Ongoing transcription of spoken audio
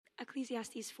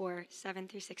Ecclesiastes 4, 7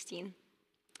 through 16.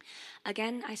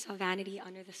 Again, I saw vanity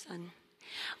under the sun.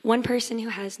 One person who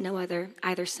has no other,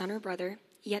 either son or brother,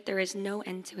 yet there is no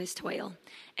end to his toil,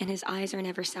 and his eyes are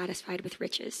never satisfied with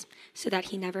riches, so that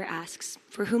he never asks,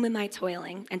 for whom am I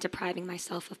toiling and depriving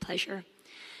myself of pleasure?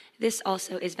 This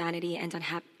also is vanity and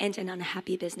an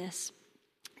unhappy business.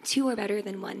 Two are better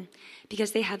than one,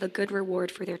 because they have a good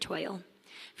reward for their toil.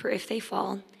 For if they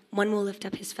fall, one will lift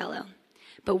up his fellow.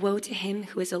 But woe to him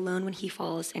who is alone when he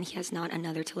falls, and he has not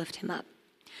another to lift him up.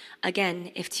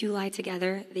 Again, if two lie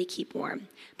together, they keep warm.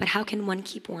 But how can one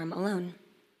keep warm alone?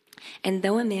 And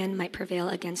though a man might prevail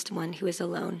against one who is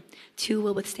alone, two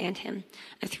will withstand him.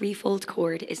 A threefold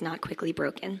cord is not quickly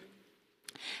broken.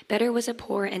 Better was a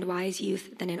poor and wise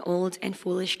youth than an old and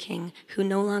foolish king who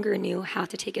no longer knew how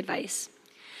to take advice.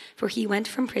 For he went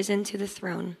from prison to the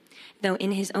throne, though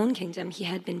in his own kingdom he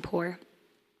had been poor.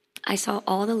 I saw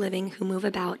all the living who move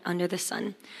about under the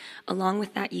sun, along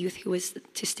with that youth who was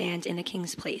to stand in the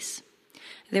king's place.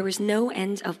 There was no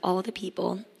end of all the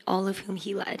people, all of whom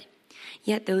he led.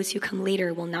 Yet those who come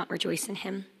later will not rejoice in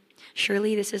him.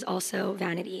 Surely this is also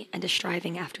vanity and a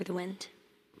striving after the wind.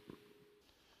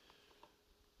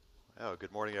 Oh,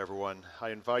 good morning, everyone. I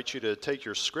invite you to take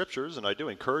your scriptures, and I do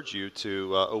encourage you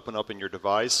to open up in your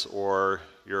device or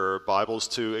your Bibles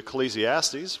to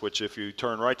Ecclesiastes, which if you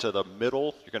turn right to the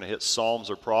middle, you're going to hit Psalms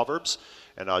or Proverbs,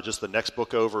 and just the next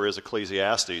book over is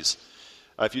Ecclesiastes.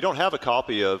 If you don't have a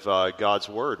copy of God's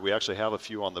Word, we actually have a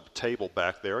few on the table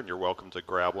back there, and you're welcome to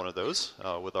grab one of those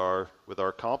with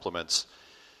our compliments.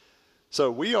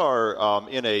 So we are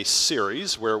in a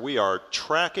series where we are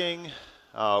tracking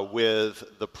with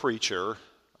the preacher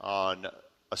on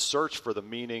a search for the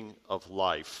meaning of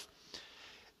life.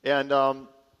 And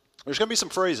there's going to be some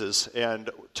phrases and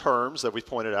terms that we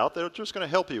pointed out that are just going to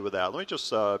help you with that. Let me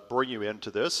just bring you into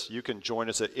this. You can join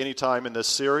us at any time in this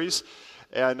series.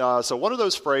 And so one of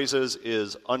those phrases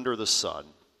is under the sun.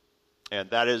 And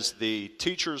that is the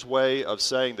teacher's way of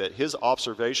saying that his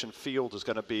observation field is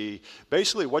going to be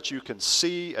basically what you can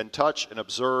see and touch and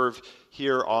observe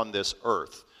here on this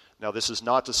earth. Now, this is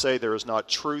not to say there is not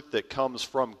truth that comes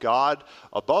from God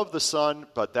above the sun,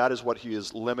 but that is what he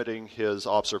is limiting his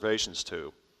observations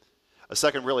to. A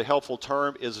second really helpful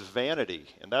term is vanity,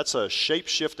 and that's a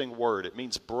shape-shifting word. It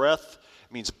means breath,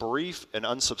 it means brief and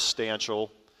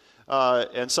unsubstantial,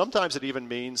 and sometimes it even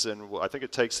means, and I think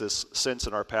it takes this sense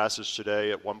in our passage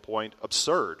today at one point,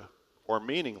 absurd or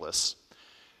meaningless.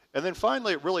 And then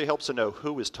finally, it really helps to know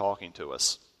who is talking to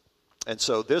us. And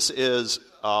so this is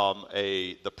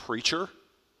the preacher,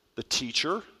 the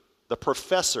teacher, the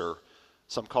professor.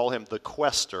 Some call him the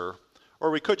quester,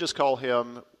 or we could just call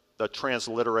him the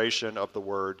transliteration of the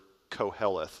word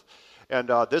Koheleth. And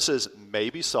this is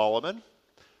maybe Solomon,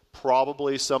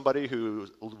 probably somebody who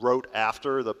wrote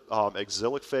after the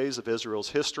exilic phase of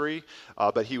Israel's history,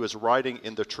 but he was writing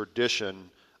in the tradition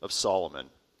of Solomon.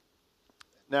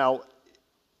 Now,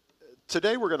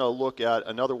 today we're going to look at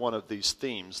another one of these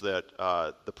themes that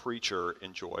the preacher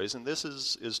enjoys, and this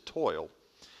is toil.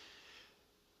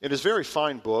 In his very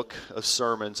fine book of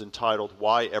sermons entitled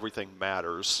Why Everything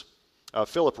Matters,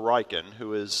 Philip Ryken,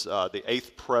 who is the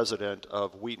 8th president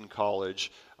of Wheaton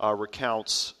College,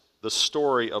 recounts the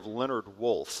story of Leonard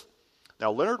Woolf.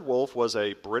 Now, Leonard Woolf was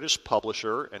a British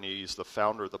publisher, and he's the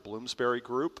founder of the Bloomsbury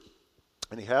Group,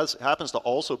 and he happens to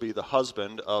also be the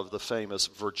husband of the famous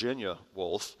Virginia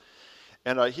Woolf.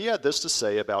 And he had this to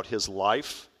say about his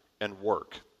life and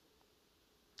work.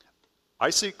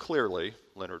 I see clearly,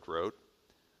 Leonard wrote,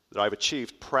 that I've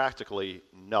achieved practically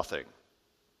nothing.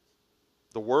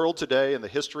 The world today and the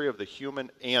history of the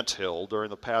human anthill during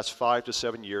the past 5 to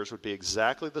 7 years would be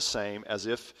exactly the same as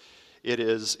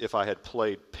if I had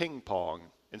played ping pong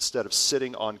instead of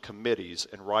sitting on committees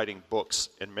and writing books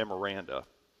and memoranda.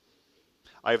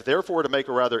 I have therefore to make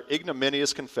a rather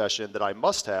ignominious confession that I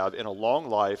must have, in a long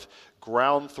life,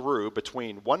 ground through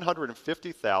between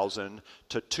 150,000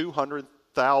 to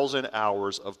 200,000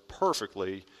 hours of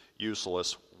perfectly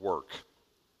useless work.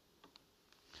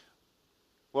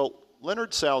 Well,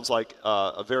 Leonard sounds like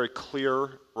a very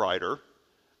clear writer,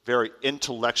 very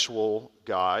intellectual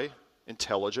guy,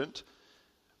 intelligent.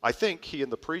 I think he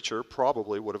and the preacher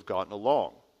probably would have gotten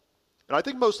along. And I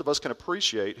think most of us can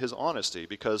appreciate his honesty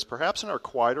because perhaps in our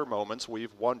quieter moments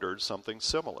we've wondered something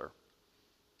similar.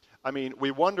 I mean,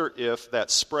 we wonder if that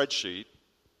spreadsheet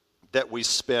that we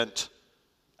spent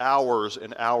hours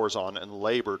and hours on and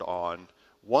labored on,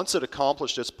 once it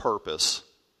accomplished its purpose,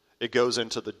 it goes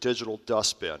into the digital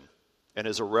dustbin and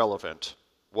is irrelevant.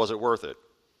 Was it worth it?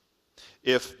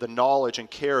 If the knowledge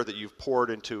and care that you've poured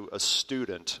into a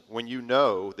student when you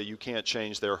know that you can't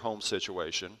change their home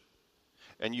situation,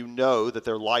 and you know that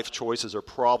their life choices are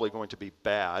probably going to be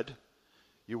bad,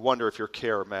 you wonder if your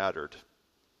care mattered.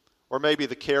 Or maybe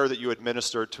the care that you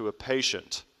administered to a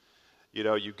patient. You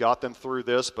know, you got them through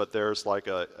this, but there's like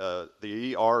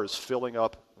the ER is filling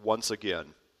up once again.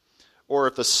 Or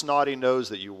if the snotty nose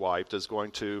that you wiped is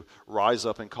going to rise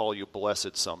up and call you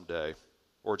blessed someday,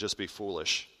 or just be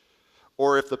foolish.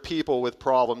 Or if the people with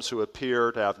problems who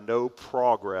appear to have no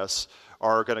progress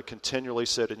are going to continually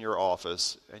sit in your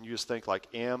office, and you just think like,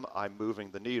 am I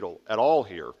moving the needle at all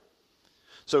here?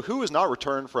 So who has not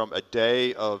returned from a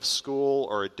day of school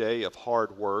or a day of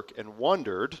hard work and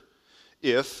wondered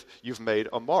if you've made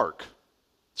a mark?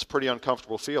 It's a pretty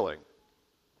uncomfortable feeling.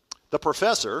 The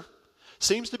professor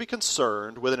seems to be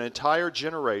concerned with an entire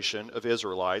generation of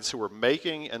Israelites who were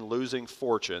making and losing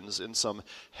fortunes in some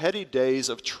heady days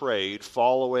of trade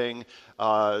following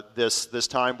this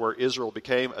time where Israel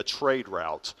became a trade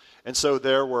route. And so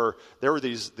there were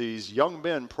these young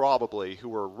men probably who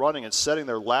were running and setting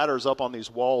their ladders up on these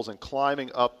walls and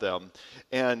climbing up them.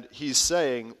 And he's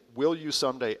saying, will you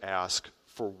someday ask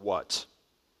for what?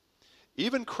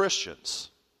 Even Christians,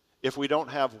 if we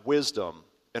don't have wisdom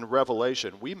and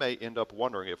revelation, we may end up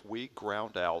wondering if we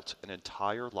ground out an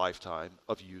entire lifetime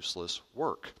of useless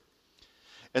work.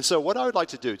 And so what I would like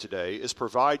to do today is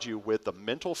provide you with the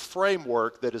mental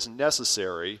framework that is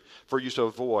necessary for you to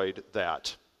avoid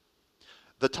that.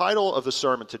 The title of the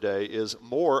sermon today is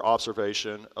More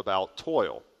Observation About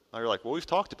Toil. Now you're like, well, we've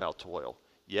talked about toil.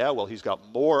 Yeah, well, he's got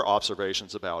more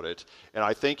observations about it, and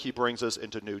I think he brings us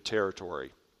into new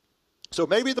territory. So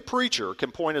maybe the preacher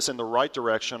can point us in the right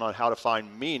direction on how to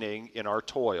find meaning in our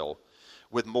toil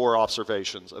with more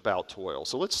observations about toil.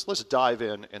 So let's dive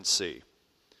in and see.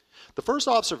 The first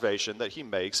observation that he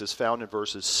makes is found in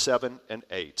verses 7 and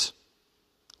 8.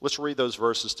 Let's read those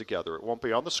verses together. It won't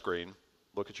be on the screen.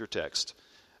 Look at your text.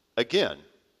 Again,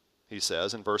 he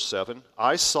says in verse 7,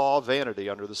 I saw vanity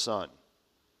under the sun.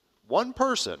 One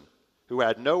person who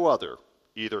had no other,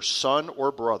 either son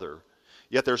or brother,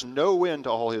 yet there's no end to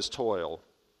all his toil,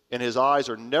 and his eyes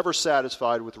are never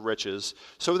satisfied with riches,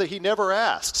 so that he never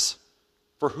asks,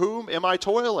 for whom am I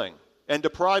toiling and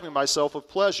depriving myself of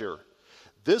pleasure?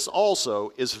 This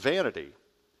also is vanity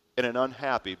and an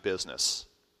unhappy business.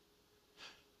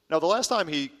 Now, the last time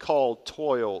he called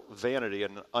toil vanity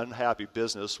and an unhappy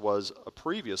business was a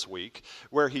previous week,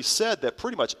 where he said that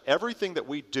pretty much everything that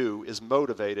we do is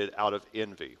motivated out of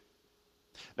envy.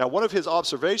 Now, one of his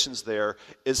observations there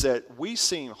is that we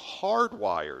seem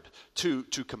hardwired to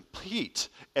compete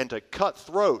and to cut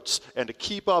throats and to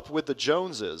keep up with the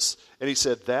Joneses. And he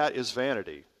said that is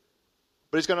vanity.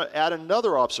 But he's going to add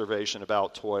another observation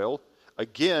about toil.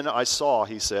 Again, I saw,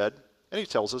 he said, and he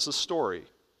tells us a story.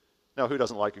 Now, who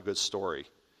doesn't like a good story?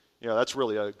 You know, that's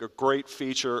really a great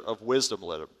feature of wisdom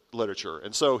literature.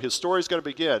 And so his story is going to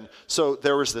begin. So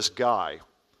there was this guy.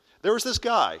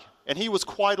 And he was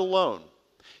quite alone.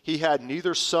 He had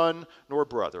neither son nor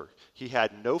brother. He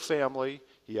had no family.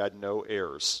 He had no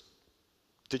heirs.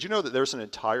 Did you know that there's an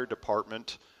entire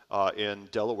department in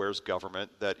Delaware's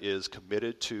government that is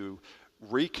committed to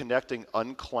reconnecting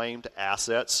unclaimed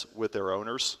assets with their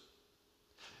owners?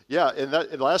 Yeah,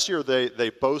 and last year they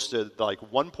boasted like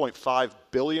 $1.5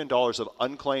 billion of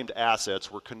unclaimed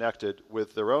assets were connected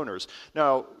with their owners.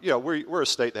 Now, you know, we're a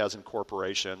state that has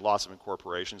lots of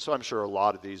incorporations, so I'm sure a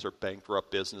lot of these are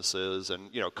bankrupt businesses and,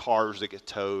 you know, cars that get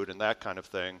towed and that kind of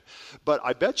thing. But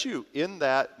I bet you in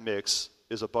that mix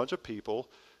is a bunch of people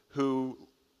who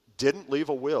didn't leave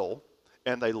a will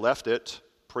and they left it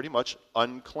pretty much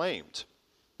unclaimed.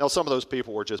 Now, some of those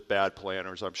people were just bad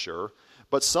planners, I'm sure.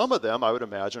 But some of them, I would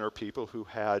imagine, are people who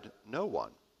had no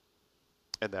one.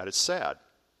 And that is sad.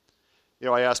 You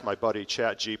know, I asked my buddy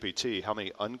ChatGPT how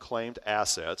many unclaimed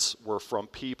assets were from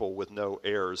people with no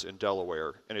heirs in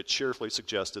Delaware, and it cheerfully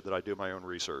suggested that I do my own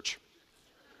research.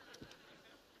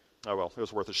 Oh well, it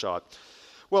was worth a shot.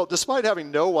 Well, despite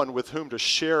having no one with whom to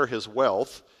share his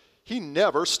wealth, he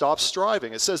never stopped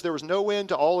striving. It says there was no end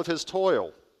to all of his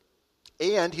toil,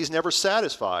 and he's never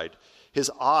satisfied. His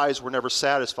eyes were never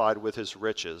satisfied with his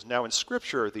riches. Now, in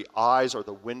Scripture, the eyes are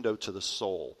the window to the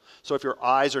soul. So if your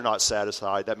eyes are not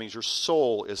satisfied, that means your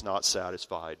soul is not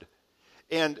satisfied.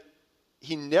 And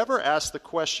he never asked the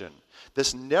question.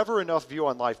 This never enough view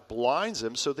on life blinds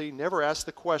him, so that he never asked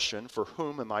the question, for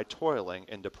whom am I toiling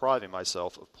and depriving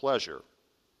myself of pleasure?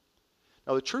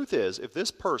 Now, the truth is, if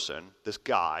this person, this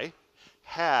guy,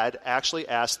 had actually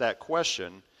asked that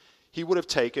question, he would have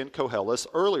taken Koheleth's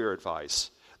earlier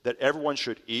advice, that everyone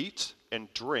should eat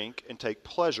and drink and take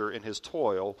pleasure in his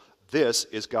toil. This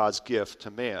is God's gift to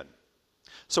man.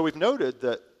 So we've noted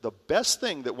that the best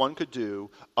thing that one could do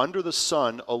under the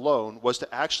sun alone was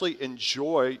to actually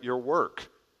enjoy your work.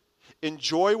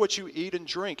 Enjoy what you eat and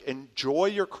drink. Enjoy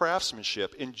your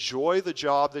craftsmanship. Enjoy the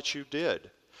job that you did.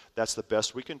 That's the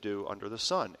best we can do under the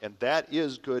sun. And that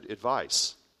is good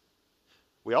advice.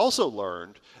 We also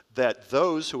learned that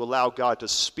those who allow God to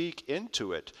speak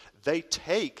into it, they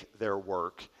take their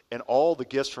work and all the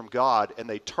gifts from God and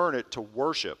they turn it to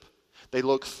worship. They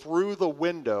look through the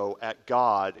window at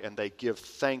God and they give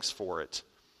thanks for it.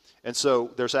 And so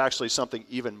there's actually something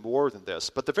even more than this.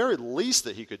 But the very least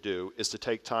that he could do is to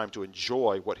take time to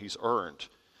enjoy what he's earned.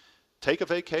 Take a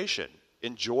vacation.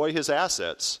 Enjoy his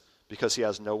assets because he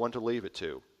has no one to leave it to.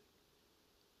 You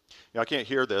know, I can't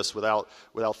hear this without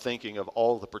thinking of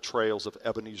all the portrayals of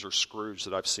Ebenezer Scrooge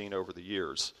that I've seen over the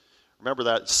years. Remember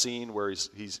that scene where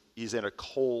he's in a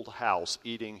cold house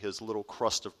eating his little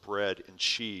crust of bread and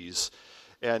cheese.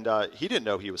 And he didn't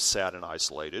know he was sad and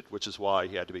isolated, which is why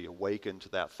he had to be awakened to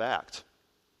that fact.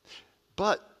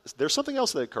 But there's something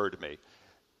else that occurred to me.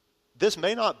 This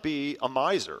may not be a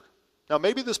miser. Now,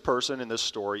 maybe this person in this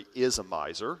story is a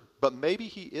miser, but maybe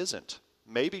he isn't.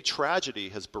 Maybe tragedy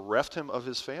has bereft him of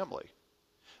his family.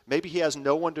 Maybe he has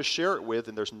no one to share it with,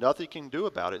 and there's nothing he can do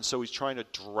about it. And so he's trying to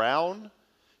drown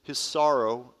his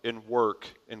sorrow in work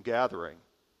and gathering.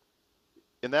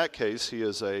 In that case, he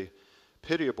is a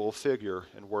pitiable figure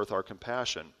and worth our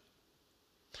compassion.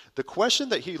 The question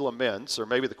that he laments, or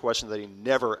maybe the question that he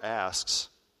never asks,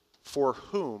 for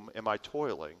whom am I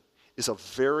toiling, is a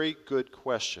very good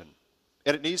question,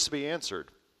 and it needs to be answered.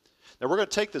 Now, we're going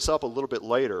to take this up a little bit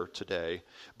later today,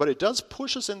 but it does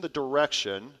push us in the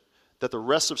direction that the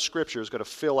rest of Scripture is going to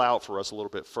fill out for us a little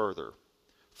bit further.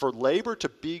 For labor to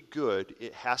be good,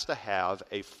 it has to have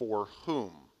a for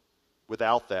whom.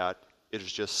 Without that, it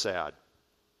is just sad.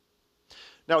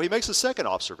 Now, he makes a second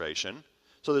observation.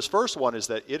 So this first one is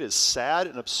that it is sad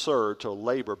and absurd to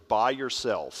labor by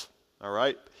yourself. All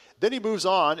right? Then he moves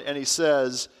on and he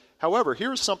says, however,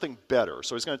 here's something better.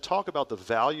 So he's going to talk about the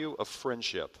value of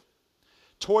friendship.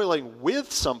 Toiling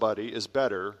with somebody is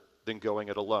better than going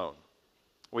it alone.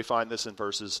 We find this in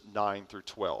verses 9 through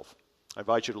 12. I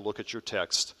invite you to look at your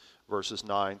text, verses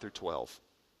 9 through 12.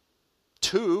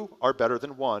 2 are better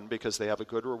than 1 because they have a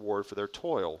good reward for their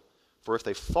toil. For if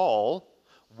they fall,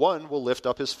 one will lift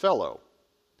up his fellow.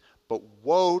 But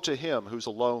woe to him who's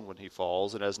alone when he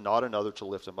falls and has not another to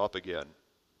lift him up again.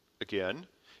 Again,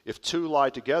 if 2 lie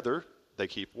together, they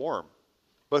keep warm.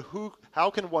 But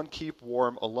how can one keep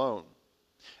warm alone?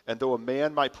 And though a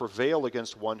man might prevail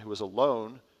against one who is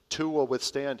alone, 2 will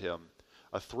withstand him.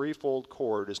 A threefold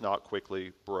cord is not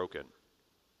quickly broken.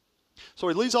 So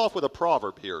he leads off with a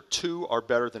proverb here. 2 are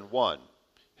better than 1.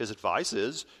 His advice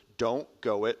is, don't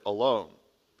go it alone.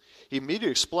 He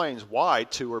immediately explains why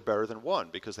 2 are better than 1,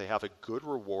 because they have a good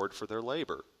reward for their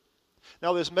labor.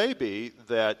 Now, this may be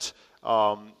that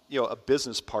a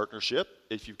business partnership,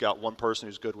 if you've got one person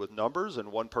who's good with numbers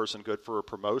and one person good for a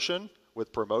promotion,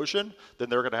 then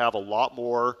they're going to have a lot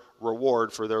more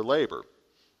reward for their labor.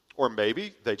 Or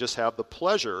maybe they just have the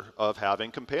pleasure of having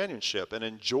companionship and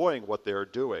enjoying what they're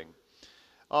doing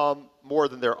more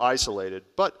than they're isolated.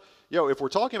 But, if we're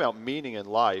talking about meaning in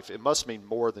life, it must mean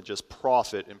more than just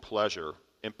profit and pleasure,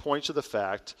 and point to the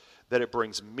fact that it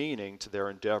brings meaning to their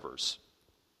endeavors.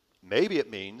 Maybe it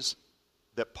means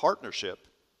that partnership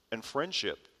and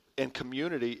friendship and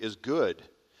community is good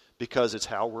because it's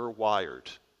how we're wired.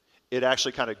 It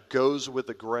actually kind of goes with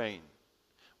the grain.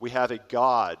 We have a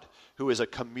God who is a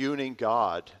communing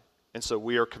God, and so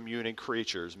we are communing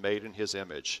creatures made in his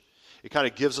image. It kind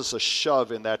of gives us a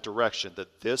shove in that direction,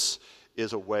 that this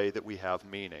is a way that we have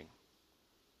meaning.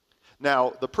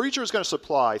 Now, the preacher is going to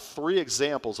supply 3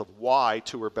 examples of why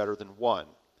 2 are better than 1.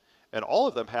 And all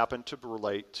of them happen to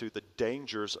relate to the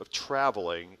dangers of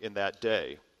traveling in that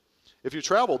day. If you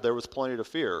traveled, there was plenty to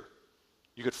fear.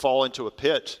 You could fall into a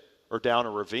pit or down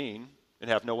a ravine and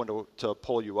have no one to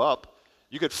pull you up.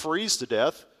 You could freeze to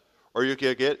death, or you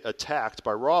could get attacked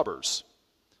by robbers.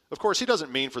 Of course, he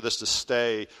doesn't mean for this to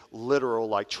stay literal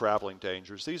like traveling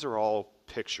dangers. These are all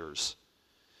pictures.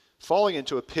 Falling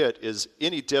into a pit is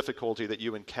any difficulty that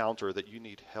you encounter that you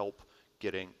need help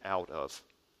getting out of.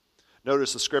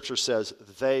 Notice the scripture says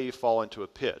they fall into a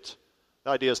pit.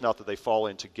 The idea is not that they fall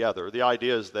in together. The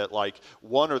idea is that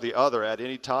one or the other at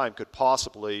any time could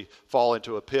possibly fall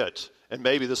into a pit. And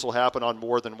maybe this will happen on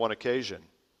more than one occasion.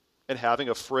 And having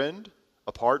a friend,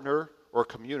 a partner, or a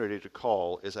community to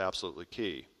call is absolutely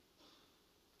key.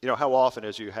 How often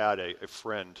has you had a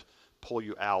friend pull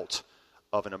you out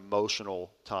of an emotional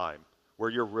time where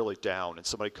you're really down and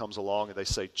somebody comes along and they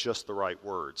say just the right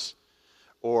words?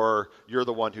 Or you're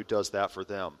the one who does that for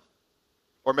them.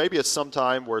 Or maybe it's some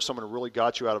time where someone really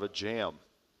got you out of a jam.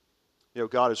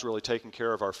 God has really taken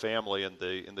care of our family in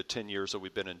the 10 years that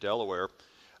we've been in Delaware.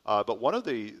 But one of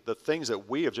the things that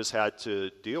we have just had to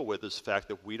deal with is the fact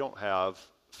that we don't have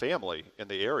family in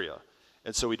the area.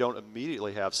 And so we don't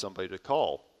immediately have somebody to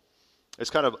call. It's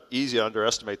kind of easy to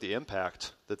underestimate the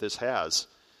impact that this has.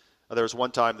 There was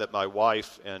one time that my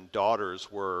wife and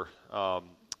daughters were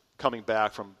coming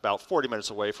back from about 40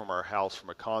 minutes away from our house from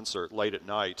a concert late at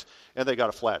night, and they got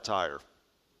a flat tire.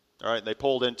 All right, and they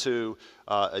pulled into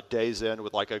a Days Inn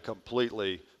with like a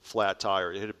completely flat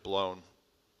tire. It had blown.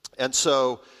 And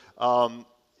so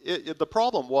the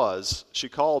problem was, she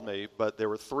called me, but there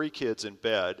were 3 kids in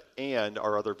bed, and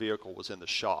our other vehicle was in the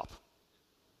shop.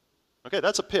 Okay,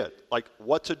 that's a pit. Like,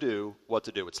 what to do.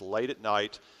 It's late at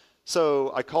night.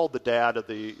 So I called the dad of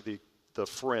the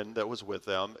friend that was with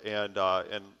them, and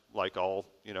like all,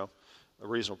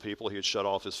 reasonable people, he had shut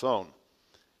off his phone.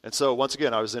 And so once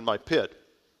again, I was in my pit.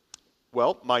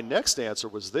 Well, my next answer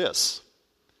was this.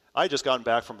 I had just gotten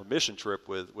back from a mission trip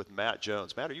with Matt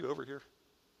Jones. Matt, are you over here?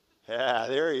 Yeah,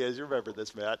 there he is. You remember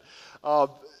this, Matt.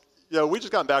 We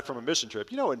just gotten back from a mission trip.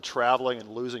 And traveling and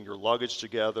losing your luggage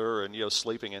together and,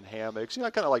 sleeping in hammocks, it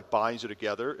kind of like binds you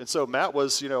together. And so Matt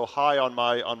was, high on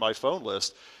my phone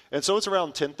list. And so it's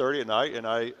around 10:30 at night, and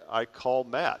I call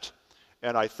Matt.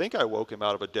 And I think I woke him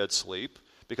out of a dead sleep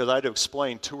because I had to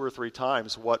explain 2 or 3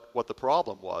 times what the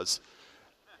problem was.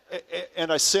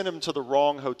 And I sent him to the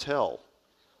wrong hotel.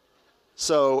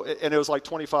 So, and it was like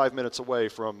 25 minutes away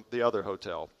from the other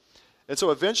hotel. And so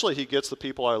eventually he gets the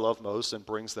people I love most and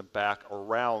brings them back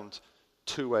around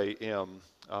 2 a.m.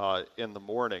 In the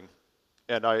morning.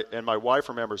 And my wife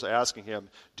remembers asking him,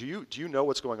 do you know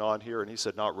what's going on here? And he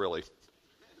said, not really.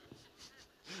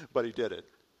 But he did it.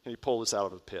 And he pulled us out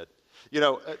of a pit.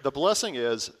 The blessing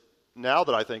is, now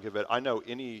that I think of it, I know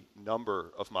any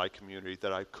number of my community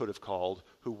that I could have called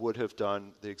who would have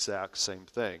done the exact same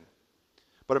thing.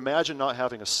 But imagine not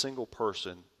having a single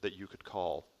person that you could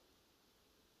call.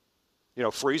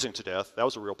 Freezing to death, that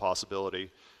was a real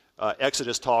possibility.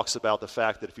 Exodus talks about the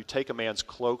fact that if you take a man's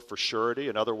cloak for surety,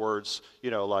 in other words,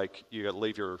 like you got to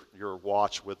leave your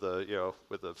watch with the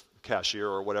cashier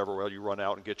or whatever while you run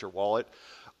out and get your wallet.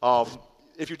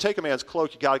 If you take a man's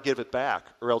cloak, you got to give it back,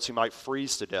 or else he might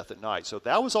freeze to death at night. So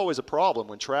that was always a problem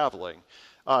when traveling.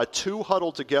 2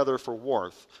 huddled together for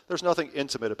warmth. There's nothing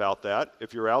intimate about that.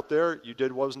 If you're out there, you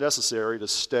did what was necessary to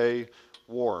stay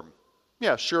warm.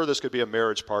 Yeah, sure, this could be a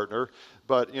marriage partner,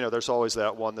 but there's always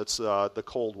that one that's the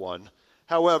cold one.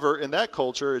 However, in that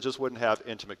culture, it just wouldn't have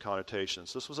intimate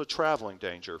connotations. This was a traveling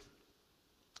danger.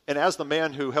 And as the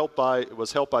man who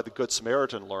was helped by the Good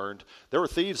Samaritan learned, there were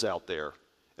thieves out there.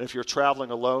 And if you're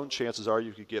traveling alone, chances are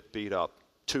you could get beat up.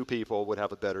 2 people would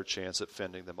have a better chance at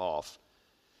fending them off.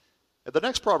 And the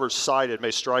next proverb cited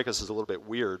may strike us as a little bit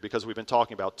weird because we've been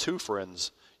talking about 2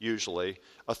 friends usually.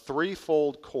 A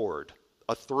 3-fold cord,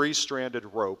 a 3-stranded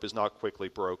rope is not quickly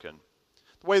broken.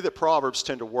 The way that Proverbs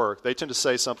tend to work, they tend to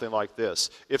say something like this: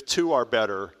 if 2 are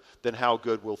better, then how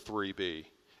good will 3 be?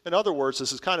 In other words,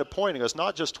 this is kind of pointing us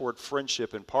not just toward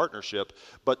friendship and partnership,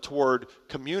 but toward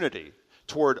community,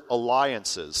 toward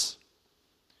alliances.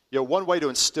 One way to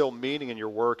instill meaning in your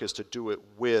work is to do it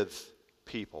with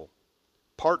people.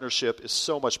 Partnership is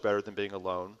so much better than being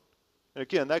alone. And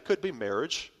again, that could be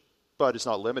marriage, but it's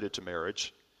not limited to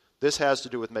marriage. This has to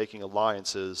do with making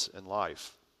alliances in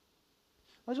life.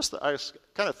 I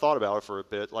kind of thought about it for a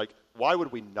bit, like, why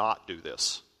would we not do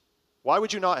this? Why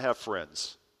would you not have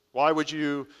friends? Why would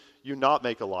you not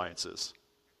make alliances?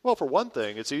 Well, for one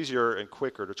thing, it's easier and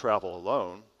quicker to travel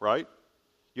alone, right?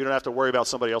 You don't have to worry about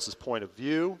somebody else's point of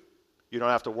view. You don't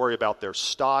have to worry about their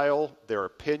style, their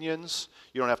opinions.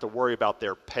 You don't have to worry about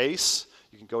their pace.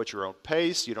 You can go at your own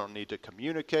pace. You don't need to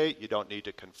communicate. You don't need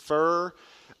to confer.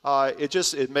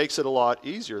 It makes it a lot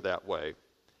easier that way.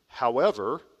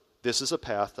 However, this is a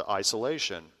path to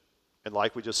isolation. And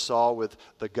like we just saw with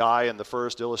the guy in the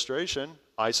first illustration,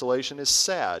 isolation is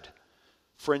sad.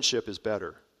 Friendship is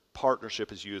better.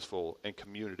 Partnership is useful. And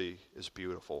community is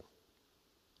beautiful.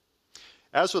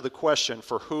 As for the question,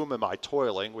 for whom am I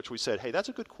toiling, which we said, hey, that's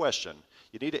a good question.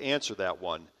 You need to answer that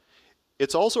one.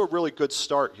 It's also a really good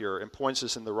start here and points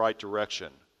us in the right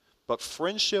direction. But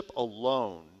friendship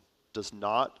alone does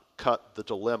not cut the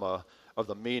dilemma of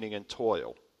the meaning in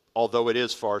toil, although it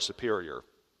is far superior.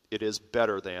 It is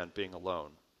better than being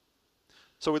alone.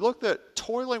 So we looked at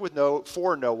toiling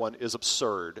for no one is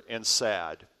absurd and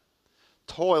sad.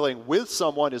 Toiling with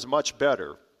someone is much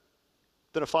better.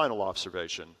 Then a final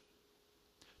observation.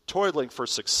 Toiling for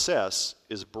success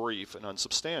is brief and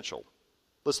unsubstantial.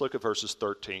 Let's look at verses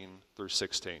 13 through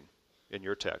 16 in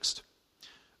your text.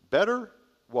 Better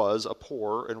was a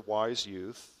poor and wise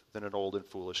youth than an old and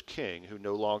foolish king who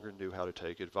no longer knew how to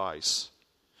take advice.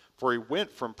 For he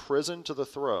went from prison to the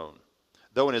throne,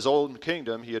 though in his own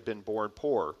kingdom he had been born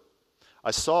poor.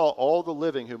 I saw all the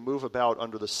living who move about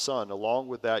under the sun, along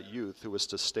with that youth who was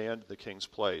to stand in the king's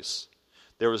place.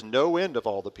 There was no end of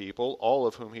all the people, all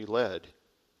of whom he led.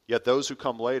 Yet those who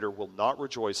come later will not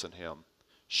rejoice in him.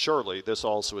 Surely this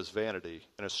also is vanity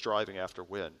and a striving after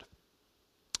wind.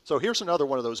 So here's another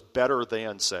one of those better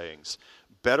than sayings.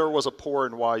 Better was a poor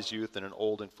and wise youth than an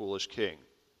old and foolish king.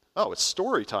 Oh, it's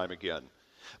story time again.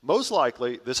 Most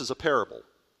likely, this is a parable.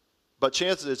 But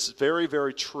chances it's very,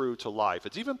 very true to life.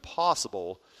 It's even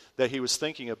possible that he was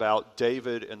thinking about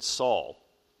David and Saul.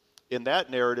 In that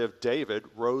narrative, David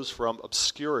rose from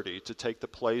obscurity to take the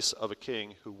place of a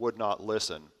king who would not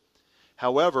listen.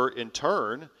 However, in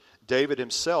turn, David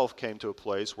himself came to a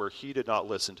place where he did not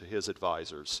listen to his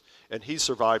advisors, and he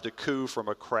survived a coup from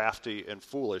a crafty and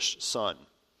foolish son.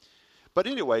 But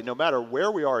anyway, no matter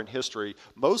where we are in history,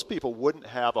 most people wouldn't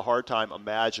have a hard time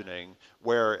imagining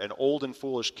where an old and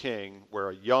foolish king, where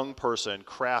a young person,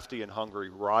 crafty and hungry,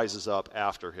 rises up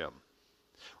after him.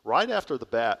 Right off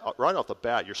the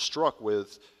bat, you're struck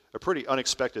with a pretty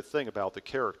unexpected thing about the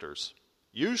characters.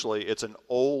 Usually, it's an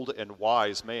old and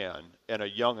wise man and a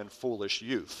young and foolish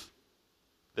youth.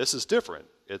 This is different.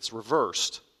 It's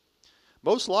reversed.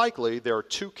 Most likely, there are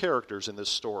two characters in this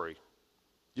story.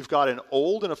 You've got an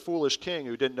old and a foolish king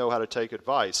who didn't know how to take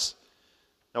advice.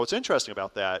 Now, what's interesting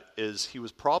about that is he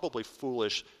was probably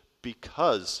foolish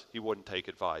because he wouldn't take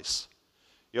advice.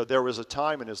 There was a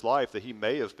time in his life that he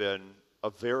may have been a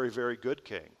very, very good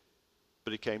king,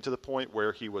 but he came to the point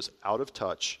where he was out of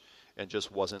touch and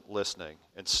just wasn't listening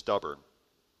and stubborn,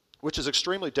 which is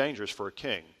extremely dangerous for a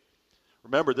king.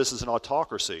 Remember, this is an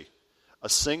autocracy. A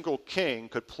single king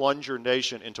could plunge your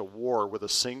nation into war with a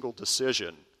single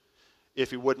decision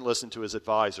if he wouldn't listen to his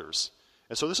advisors.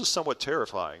 And so this is somewhat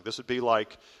terrifying. This would be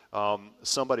like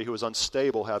somebody who is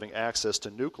unstable having access to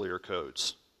nuclear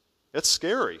codes. It's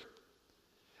scary.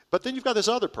 But then you've got this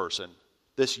other person,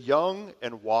 this young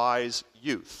and wise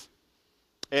youth.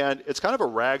 And it's kind of a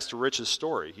rags to riches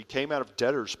story. He came out of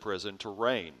debtor's prison to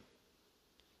reign.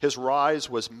 His rise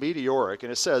was meteoric,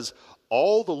 and it says,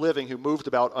 all the living who moved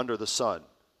about under the sun.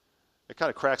 It kind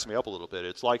of cracks me up a little bit.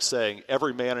 It's like saying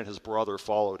every man and his brother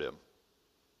followed him,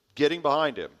 getting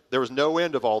behind him. There was no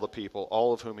end of all the people,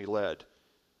 all of whom he led,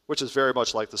 which is very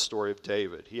much like the story of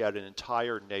David. He had an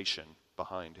entire nation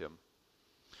behind him.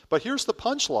 But here's the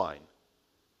punchline.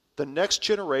 The next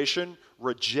generation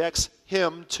rejects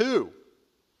him too.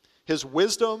 His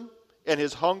wisdom and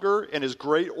his hunger and his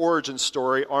great origin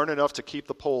story aren't enough to keep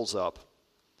the polls up.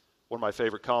 One of my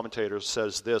favorite commentators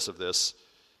says this of this: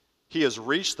 he has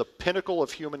reached the pinnacle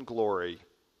of human glory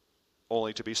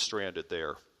only to be stranded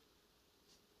there.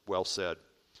 Well said.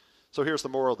 So here's the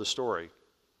moral of the story.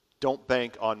 Don't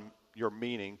bank on your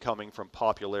meaning coming from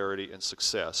popularity and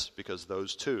success, because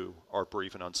those two are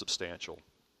brief and unsubstantial.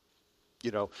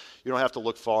 You don't have to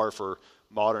look far for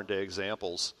modern day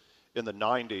examples. In the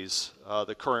 90s,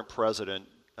 the current president,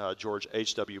 George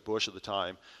H.W. Bush at the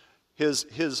time,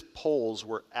 his polls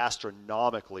were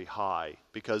astronomically high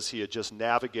because he had just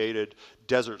navigated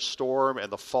Desert Storm and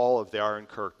the fall of the Iron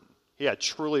Curtain. He had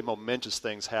truly momentous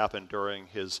things happen during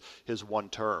his one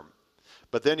term.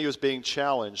 But then he was being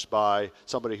challenged by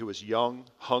somebody who was young,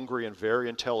 hungry, and very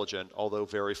intelligent, although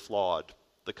very flawed.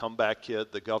 The comeback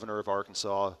kid, the governor of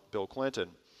Arkansas, Bill Clinton.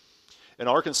 And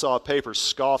Arkansas papers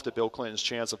scoffed at Bill Clinton's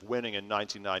chance of winning in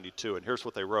 1992. And here's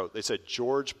what they wrote. They said,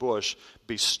 George Bush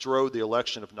bestrode the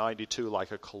election of 92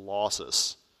 like a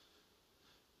colossus.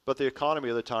 But the economy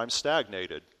of the time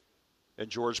stagnated. And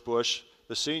George Bush,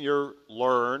 the senior,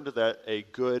 learned that a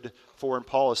good foreign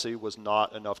policy was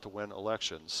not enough to win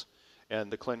elections. And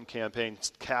the Clinton campaign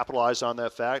capitalized on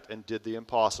that fact and did the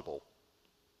impossible.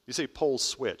 You see, polls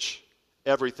switch.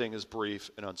 Everything is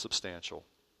brief and unsubstantial.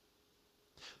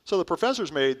 So the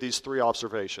professors made these three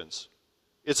observations.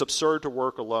 It's absurd to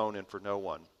work alone and for no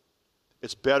one.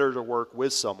 It's better to work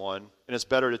with someone, and it's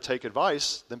better to take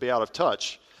advice than be out of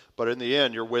touch. But in the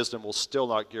end, your wisdom will still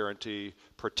not guarantee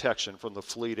protection from the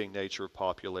fleeting nature of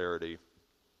popularity.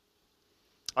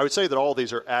 I would say that all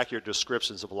these are accurate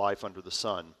descriptions of life under the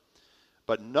sun,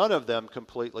 but none of them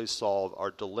completely solve our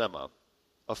dilemma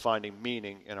of finding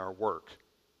meaning in our work.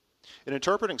 In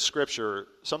interpreting Scripture,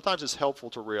 sometimes it's helpful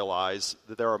to realize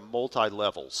that there are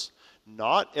multi-levels.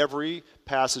 Not every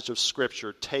passage of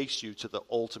Scripture takes you to the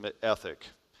ultimate ethic,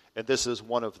 and this is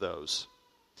one of those.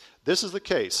 This is the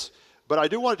case, but I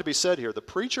do want it to be said here, the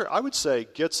preacher, I would say,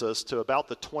 gets us to about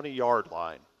the 20-yard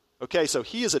line. Okay, so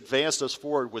he has advanced us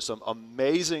forward with some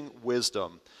amazing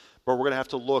wisdom, but we're going to have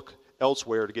to look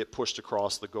elsewhere to get pushed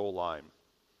across the goal line.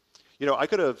 I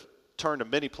could have turned to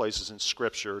many places in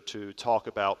Scripture to talk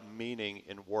about meaning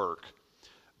in work,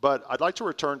 but I'd like to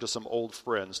return to some old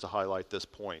friends to highlight this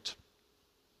point.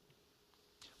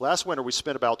 Last winter, we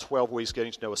spent about 12 weeks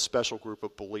getting to know a special group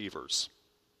of believers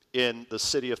in the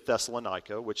city of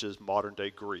Thessalonica, which is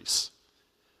modern-day Greece.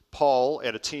 Paul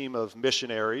and a team of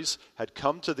missionaries had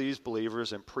come to these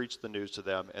believers and preached the news to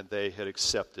them, and they had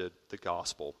accepted the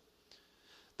gospel.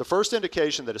 The first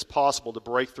indication that it's possible to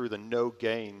break through the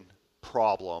no-gain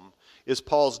problem is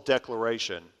Paul's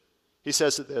declaration. He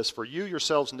says this, "For you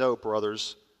yourselves know,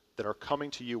 brothers, that our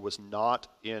coming to you was not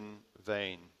in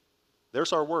vain."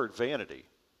 There's our word, vanity.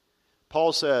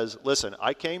 Paul says, listen,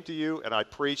 I came to you and I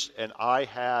preached and I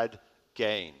had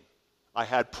gain. I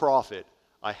had profit.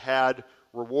 I had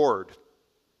reward.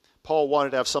 Paul wanted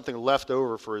to have something left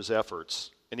over for his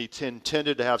efforts, and he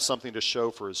intended to have something to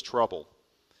show for his trouble.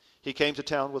 He came to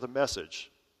town with a message,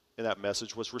 and that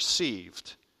message was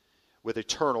received with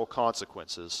eternal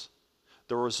consequences.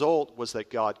 The result was that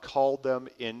God called them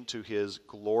into his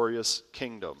glorious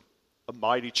kingdom. A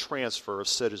mighty transfer of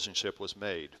citizenship was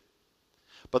made.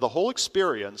 But the whole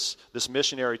experience this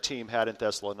missionary team had in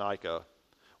Thessalonica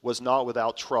was not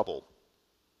without trouble.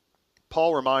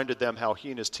 Paul reminded them how he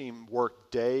and his team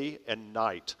worked day and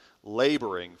night,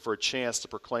 laboring for a chance to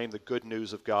proclaim the good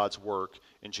news of God's work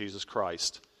in Jesus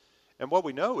Christ. And what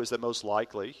we know is that most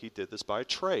likely he did this by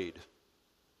trade.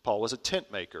 Paul was a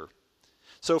tent maker.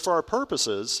 So for our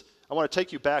purposes, I want to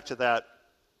take you back to that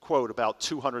quote about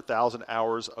 200,000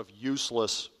 hours of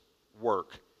useless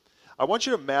work. I want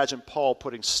you to imagine Paul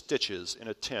putting stitches in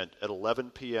a tent at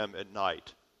 11 p.m. at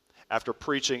night after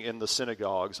preaching in the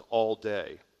synagogues all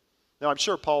day. Now, I'm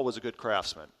sure Paul was a good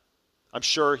craftsman. I'm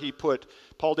sure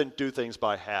Paul didn't do things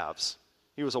by halves.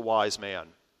 He was a wise man.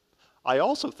 I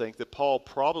also think that Paul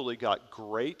probably got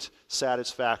great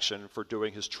satisfaction for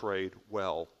doing his trade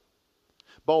well.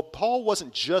 But Paul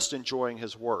wasn't just enjoying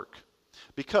his work,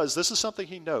 because this is something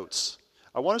he notes.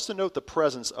 I want us to note the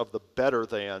presence of the better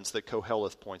thans that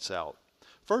Koheleth points out.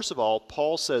 First of all,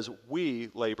 Paul says we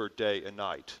labored day and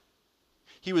night.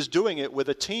 He was doing it with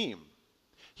a team.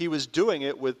 He was doing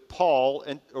it with Paul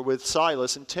or with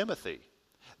Silas and Timothy.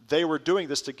 They were doing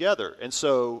this together, and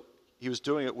so he was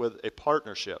doing it with a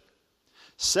partnership.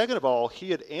 Second of all, he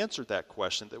had answered that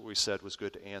question that we said was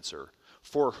good to answer.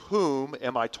 For whom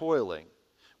am I toiling?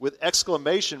 With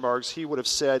exclamation marks, he would have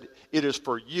said, it is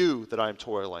for you that I am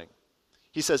toiling.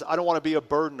 He says, I don't want to be a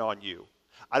burden on you.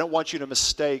 I don't want you to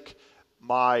mistake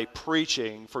my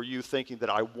preaching for you thinking that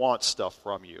I want stuff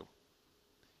from you.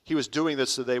 He was doing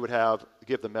this so they would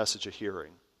give the message a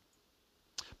hearing.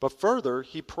 But further,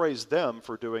 he praised them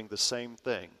for doing the same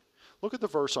thing. Look at the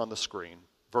verse on the screen,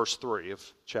 verse 3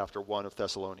 of chapter 1 of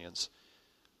Thessalonians.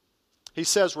 He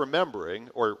says, remembering,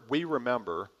 or we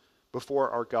remember, before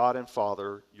our God and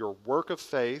Father, your work of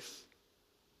faith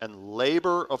and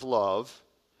labor of love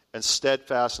and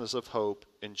steadfastness of hope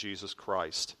in Jesus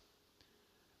Christ.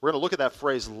 We're going to look at that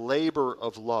phrase, labor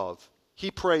of love. He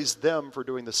praised them for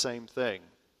doing the same thing.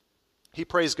 He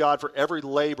praised God for every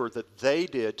labor that they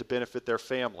did to benefit their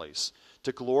families,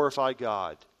 to glorify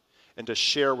God, and to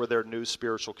share with their new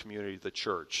spiritual community, the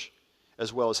church,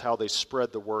 as well as how they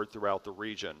spread the word throughout the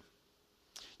region.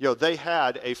 They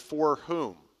had a for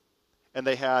whom, and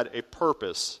they had a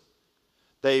purpose.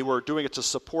 They were doing it to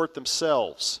support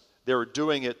themselves. They were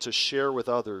doing it to share with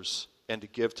others and to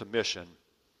give to mission.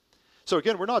 So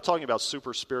again, we're not talking about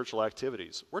super spiritual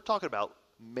activities. We're talking about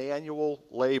manual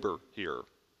labor here.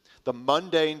 The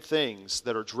mundane things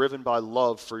that are driven by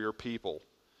love for your people.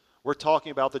 We're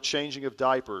talking about the changing of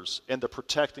diapers and the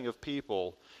protecting of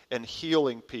people and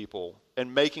healing people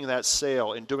and making that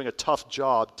sale and doing a tough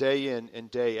job day in and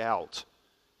day out.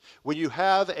 When you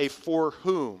have a for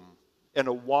whom and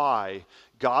a why,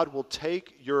 God will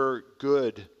take your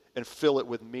good and fill it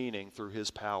with meaning through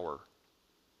his power.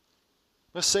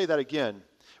 Let's say that again.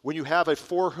 When you have a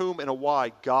for whom and a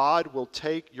why, God will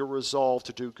take your resolve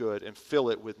to do good and fill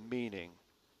it with meaning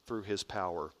through his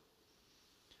power.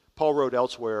 Paul wrote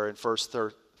elsewhere in 1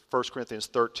 Corinthians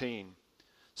 13,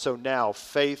 so now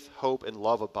faith, hope, and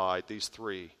love abide, these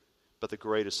three, but the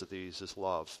greatest of these is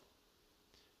love.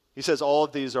 He says all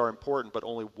of these are important, but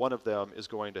only one of them is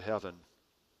going to heaven.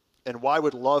 And why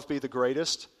would love be the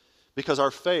greatest? Because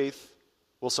our faith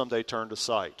will someday turn to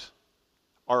sight.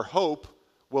 Our hope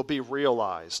will be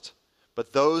realized,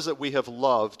 but those that we have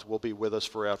loved will be with us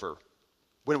forever.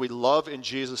 When we love in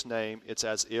Jesus' name, it's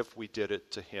as if we did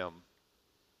it to him.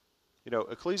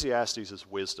 Ecclesiastes is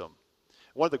wisdom.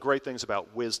 One of the great things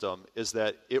about wisdom is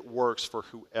that it works for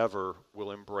whoever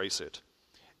will embrace it.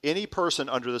 Any person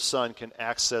under the sun can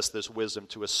access this wisdom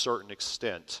to a certain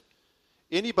extent.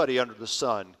 Anybody under the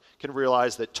sun can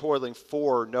realize that toiling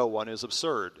for no one is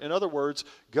absurd. In other words,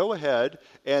 go ahead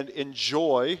and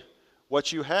enjoy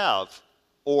what you have,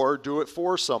 or do it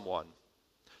for someone.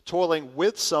 Toiling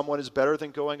with someone is better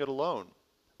than going it alone.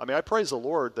 I mean, I praise the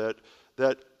Lord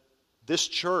that this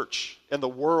church and the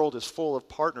world is full of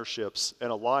partnerships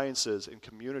and alliances and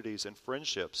communities and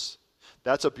friendships.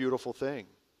 That's a beautiful thing.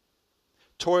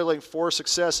 Toiling for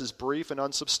success is brief and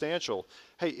unsubstantial.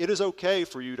 Hey, it is okay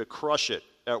for you to crush it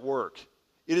at work.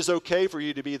 It is okay for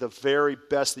you to be the very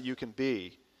best that you can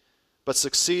be. But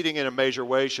succeeding in a major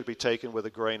way should be taken with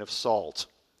a grain of salt.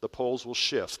 The poles will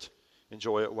shift.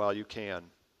 Enjoy it while you can.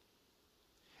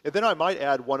 And then I might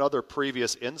add one other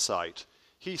previous insight.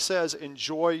 He says,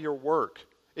 enjoy your work.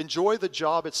 Enjoy the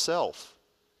job itself.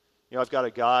 You know, I've got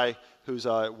a guy who's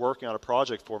working on a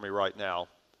project for me right now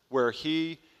where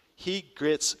he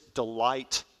gets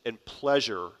delight and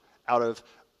pleasure out of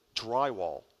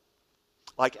drywall,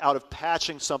 like out of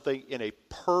patching something in a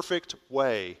perfect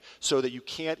way so that you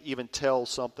can't even tell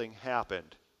something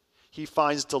happened. He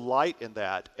finds delight in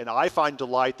that, and I find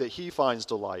delight that he finds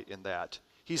delight in that.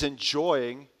 He's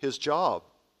enjoying his job.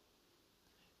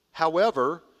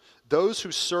 However, those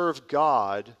who serve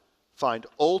God find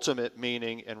ultimate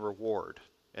meaning and reward.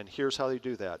 And here's how they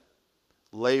do that.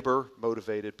 Labor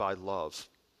motivated by love.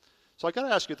 So I got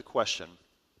to ask you the question,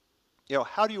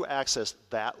 how do you access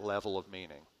that level of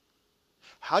meaning?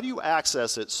 How do you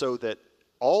access it so that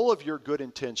all of your good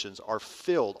intentions are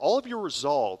filled, all of your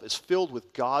resolve is filled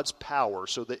with God's power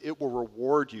so that it will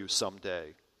reward you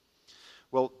someday?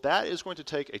 Well, that is going to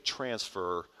take a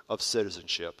transfer of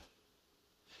citizenship.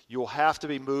 You will have to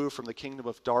be moved from the kingdom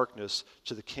of darkness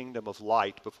to the kingdom of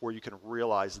light before you can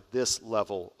realize this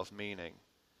level of meaning.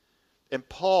 And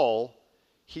Paul,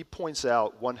 he points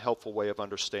out one helpful way of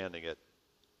understanding it,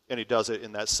 and he does it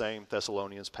in that same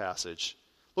Thessalonians passage.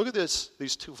 Look at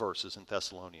these two verses in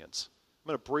Thessalonians. I'm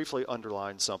going to briefly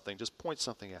underline something, just point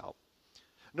something out.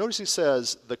 Notice he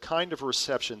says, the kind of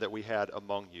reception that we had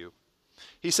among you.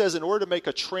 He says, in order to make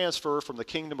a transfer from the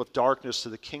kingdom of darkness to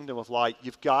the kingdom of light,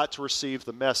 you've got to receive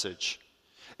the message,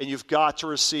 and you've got to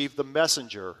receive the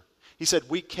messenger. He said,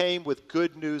 we came with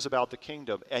good news about the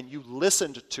kingdom, and you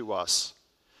listened to us.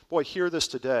 Boy, hear this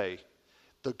today.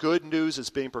 The good news is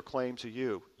being proclaimed to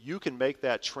you. You can make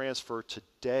that transfer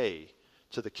today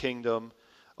to the kingdom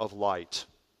of light.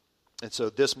 And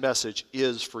so this message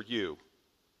is for you.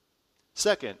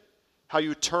 Second, how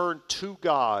you turn to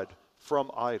God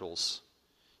from idols.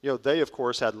 They, of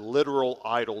course, had literal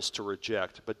idols to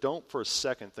reject, but don't for a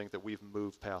second think that we've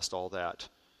moved past all that.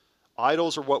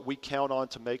 Idols are what we count on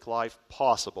to make life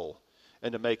possible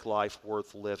and to make life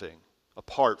worth living,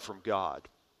 apart from God.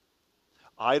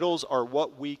 Idols are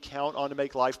what we count on to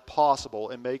make life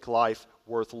possible and make life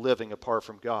worth living apart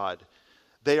from God.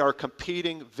 They are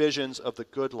competing visions of the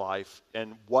good life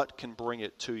and what can bring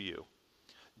it to you.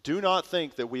 Do not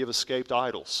think that we have escaped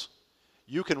idols.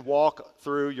 You can walk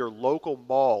through your local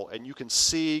mall and you can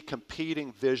see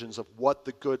competing visions of what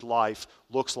the good life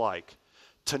looks like.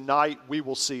 Tonight we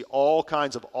will see all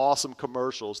kinds of awesome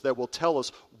commercials that will tell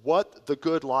us what the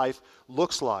good life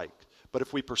looks like. But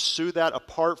if we pursue that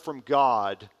apart from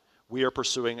God, we are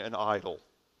pursuing an idol.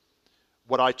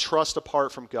 What I trust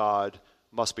apart from God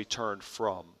must be turned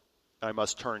from. I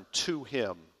must turn to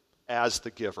Him as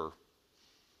the giver.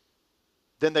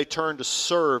 Then they turn to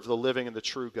serve the living and the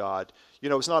true God.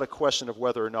 It's not a question of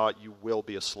whether or not you will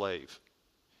be a slave.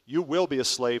 You will be a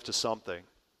slave to something.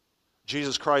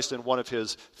 Jesus Christ, in one of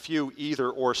his few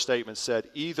either-or statements, said,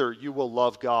 either you will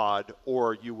love God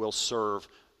or you will serve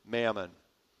mammon.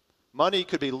 Money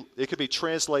could be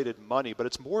translated money, but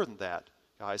it's more than that,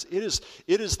 guys. It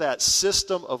is that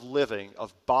system of living,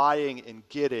 of buying and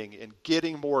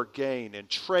getting more gain and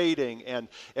trading and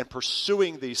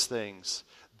pursuing these things.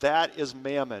 That is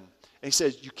mammon. And he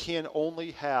says you can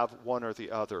only have one or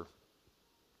the other.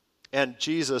 And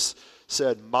Jesus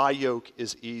said, my yoke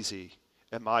is easy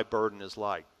and my burden is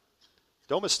light.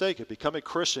 Don't mistake it. Becoming a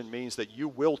Christian means that you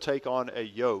will take on a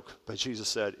yoke, but Jesus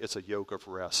said it's a yoke of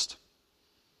rest.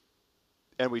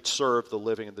 And we serve the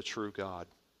living and the true God.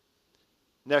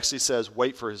 Next he says,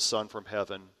 wait for his Son from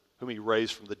heaven, whom he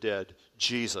raised from the dead,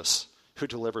 Jesus, who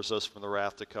delivers us from the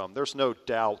wrath to come. There's no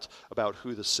doubt about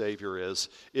who the Savior is.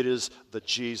 It is the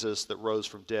Jesus that rose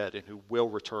from dead and who will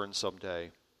return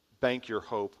someday. Bank your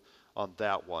hope on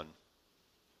that one.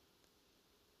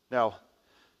 Now,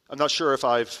 I'm not sure if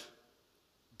I've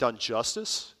done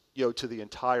justice, to the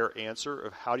entire answer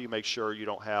of how do you make sure you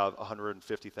don't have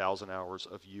 150,000 hours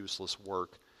of useless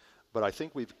work, but I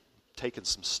think we've taken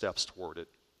some steps toward it.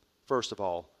 first of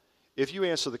all, if you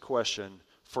answer the question,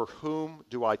 for whom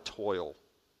do I toil?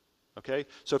 Okay?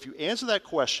 So if you answer that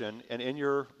question and in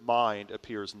your mind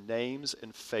appears names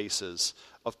and faces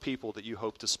of people that you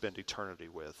hope to spend eternity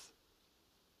with,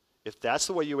 if that's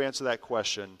the way you answer that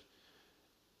question,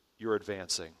 you're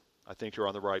advancing. I think you're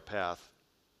on the right path.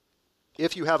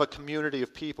 If you have a community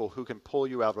of people who can pull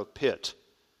you out of a pit,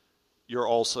 you're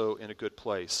also in a good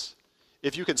place.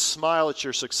 If you can smile at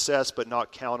your success but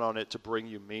not count on it to bring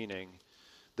you meaning,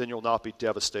 then you'll not be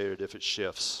devastated if it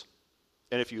shifts.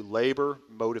 And if you labor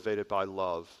motivated by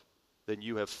love, then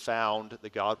you have found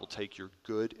that God will take your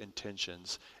good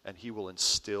intentions and he will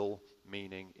instill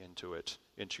meaning into it,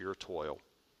 into your toil.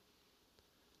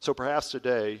 So perhaps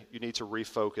today you need to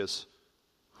refocus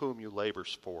whom you labor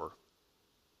for.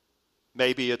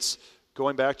 Maybe it's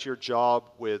going back to your job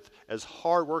with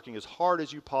working as hard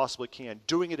as you possibly can,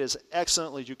 doing it as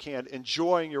excellently as you can,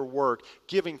 enjoying your work,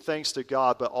 giving thanks to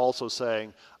God, but also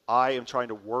saying, I am trying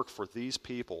to work for these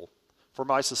people, for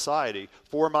my society,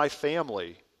 for my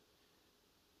family.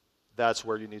 That's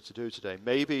where you need to do today.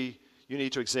 Maybe you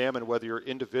need to examine whether your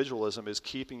individualism is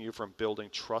keeping you from building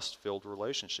trust-filled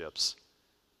relationships.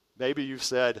 Maybe you've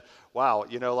said, wow,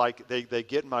 they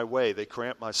get in my way, they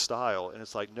cramp my style. And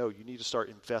it's like, no, you need to start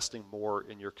investing more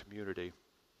in your community.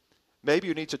 Maybe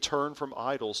you need to turn from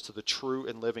idols to the true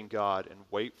and living God and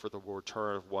wait for the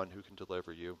return of one who can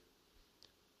deliver you.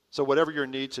 So whatever your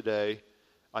need today,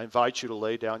 I invite you to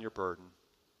lay down your burden,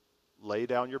 lay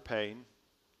down your pain.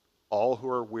 All who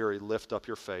are weary, lift up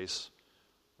your face.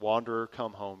 Wanderer,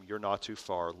 come home. You're not too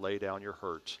far. Lay down your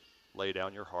hurt. Lay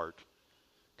down your heart.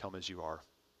 Come as you are.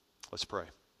 Let's pray.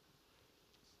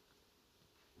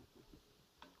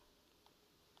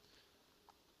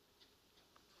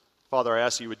 Father, I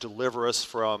ask you would deliver us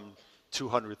from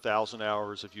 200,000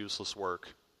 hours of useless work.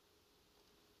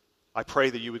 I pray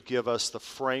that you would give us the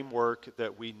framework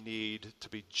that we need to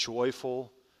be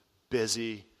joyful,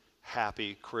 busy,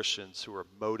 happy Christians who are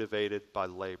motivated by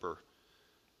labor,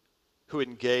 who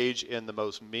engage in the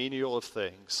most menial of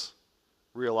things,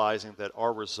 realizing that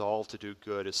our resolve to do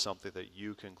good is something that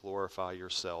you can glorify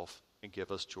yourself and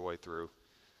give us joy through.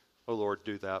 Oh Lord,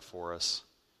 do that for us.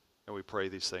 And we pray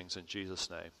these things in Jesus'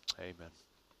 name. Amen.